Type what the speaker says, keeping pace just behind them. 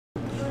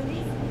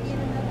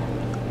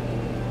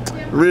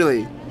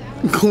Really,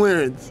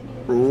 clearance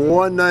for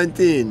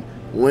 119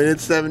 when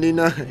it's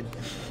 79.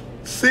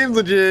 Seems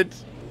legit.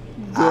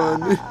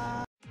 Done.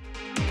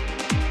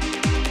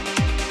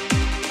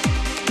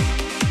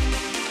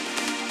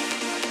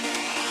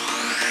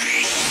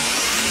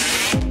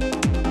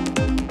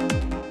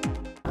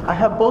 I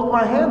have both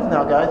my hands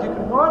now, guys. You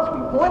can watch me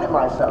point at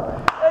myself.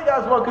 Hey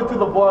guys, welcome to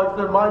the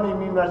Vlogster. My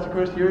name is Master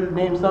Chris here.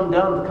 Name some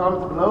down in the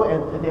comments below.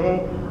 And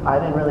today, I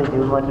didn't really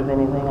do much of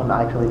anything. I'm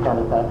actually kind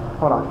of sad.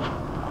 Hold on.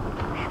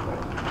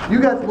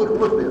 You guys look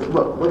at this.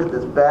 Look at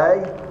this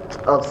bag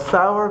of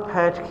Sour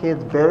Patch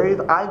Kids berries.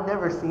 I've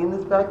never seen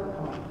this bag.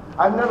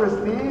 I've never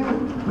seen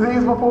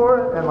these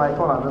before. And like,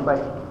 hold on, there's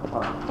like,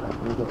 hold on.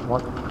 Let me get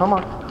one. Come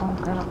on,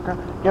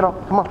 get off.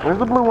 Come on, where's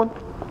the blue one?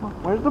 Come on,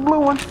 where's the blue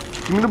one?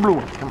 Give me the blue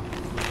one. Come on.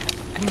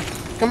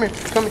 Come here.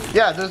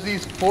 Yeah, there's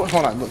these four,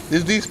 hold on, look.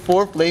 There's these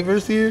 4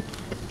 flavors here.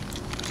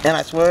 And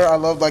I swear I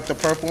love like the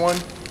purple one.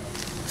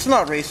 It's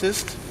not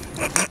racist.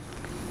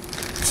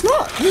 It's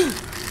not.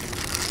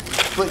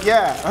 But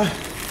yeah,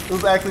 it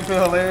was actually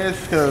pretty hilarious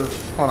because,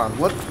 hold on,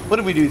 what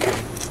did we do today?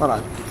 Hold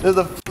on.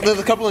 There's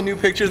a couple of new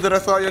pictures that I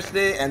saw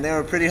yesterday and they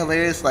were pretty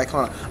hilarious. Like,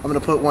 hold on, I'm gonna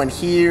put one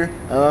here,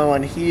 another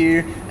one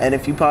here, and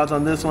if you pause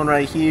on this one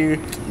right here,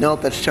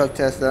 nope, that's Chuck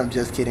Testa. I'm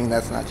just kidding,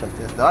 that's not Chuck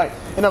Testa. Alright,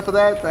 enough of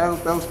that.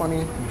 That was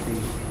funny.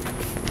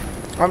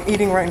 I'm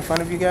eating right in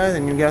front of you guys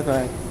and you guys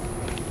are like,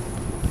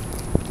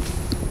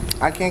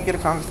 I can't get a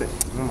conversation.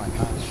 Oh my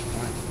gosh.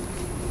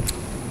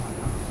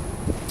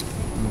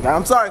 Oh my God.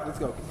 I'm sorry, let's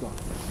go, keep going.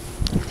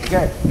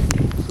 Okay,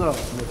 so,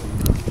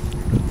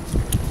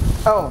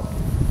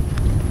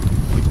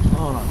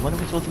 hold on, what are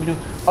we supposed to be doing?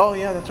 Oh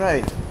yeah, that's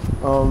right.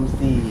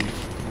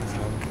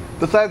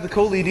 Besides the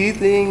co-LED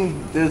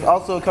thing, there's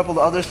also a couple of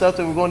other stuff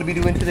that we're going to be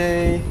doing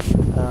today.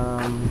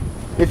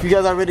 If you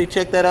guys already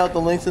checked that out, the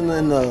link's in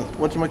the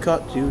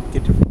whatchamacallit, Jude,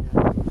 get your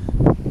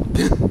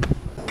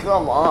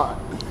come on.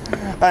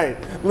 Alright,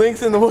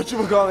 links in the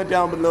whatchamacallit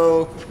down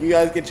below. You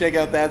guys can check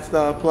out that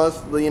stuff.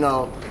 Plus, you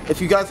know,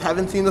 if you guys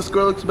haven't seen the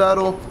Skrillex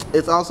battle,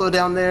 it's also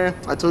down there.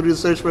 I told you to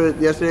search for it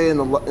yesterday in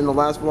the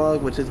last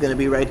vlog, which is going to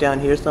be right down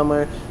here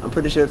somewhere. I'm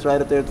pretty sure it's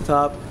right up there at the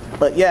top.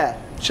 But yeah,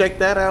 check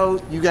that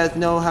out. You guys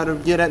know how to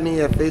get at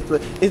me at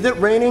Facebook. Is it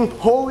raining?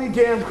 Holy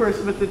damn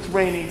Christmas, it's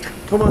raining.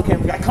 Come on,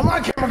 camera guy. Come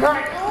on, camera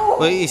guy. Oh.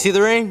 Wait, you see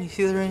the rain? You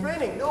see the rain? It's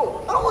raining.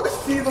 No, I don't want to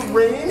see the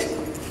rain.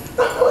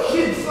 I'm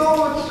getting so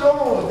much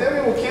trouble.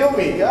 Demi will kill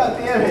me. God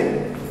damn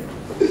it.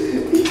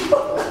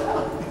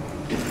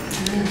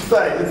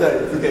 Sorry, it's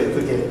okay, it's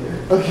okay.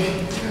 Okay.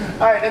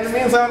 Alright, in the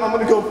meantime, I'm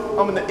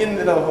gonna end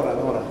it up. Hold on.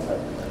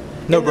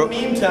 No, in the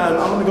meantime,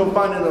 I'm gonna go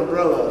find an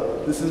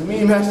umbrella. This is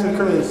me, Master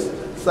Chris,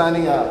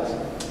 signing out.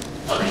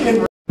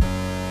 Okay.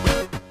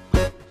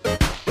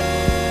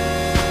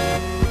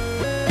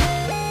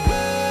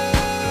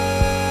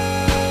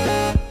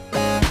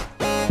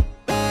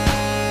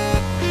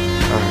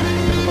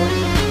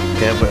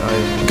 Yeah, but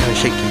I'm kind of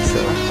shaky, so.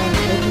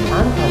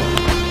 I'm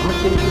gonna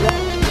shake you that.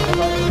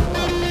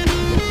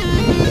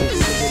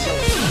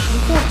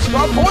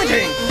 Stop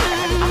pointing!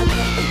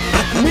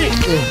 Me!